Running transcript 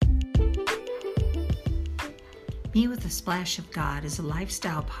Me with a Splash of God is a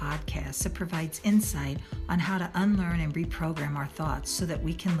lifestyle podcast that provides insight on how to unlearn and reprogram our thoughts so that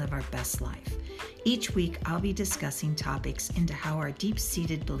we can live our best life. Each week, I'll be discussing topics into how our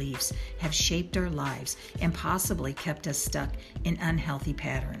deep-seated beliefs have shaped our lives and possibly kept us stuck in unhealthy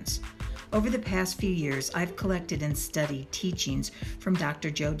patterns. Over the past few years, I've collected and studied teachings from Dr.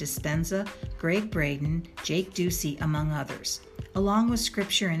 Joe Dispenza, Greg Braden, Jake Ducey, among others. Along with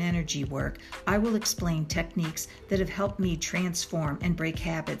scripture and energy work, I will explain techniques that have helped me transform and break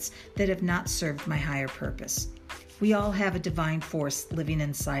habits that have not served my higher purpose. We all have a divine force living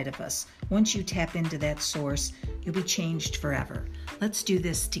inside of us. Once you tap into that source, you'll be changed forever. Let's do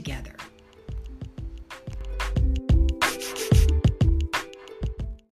this together.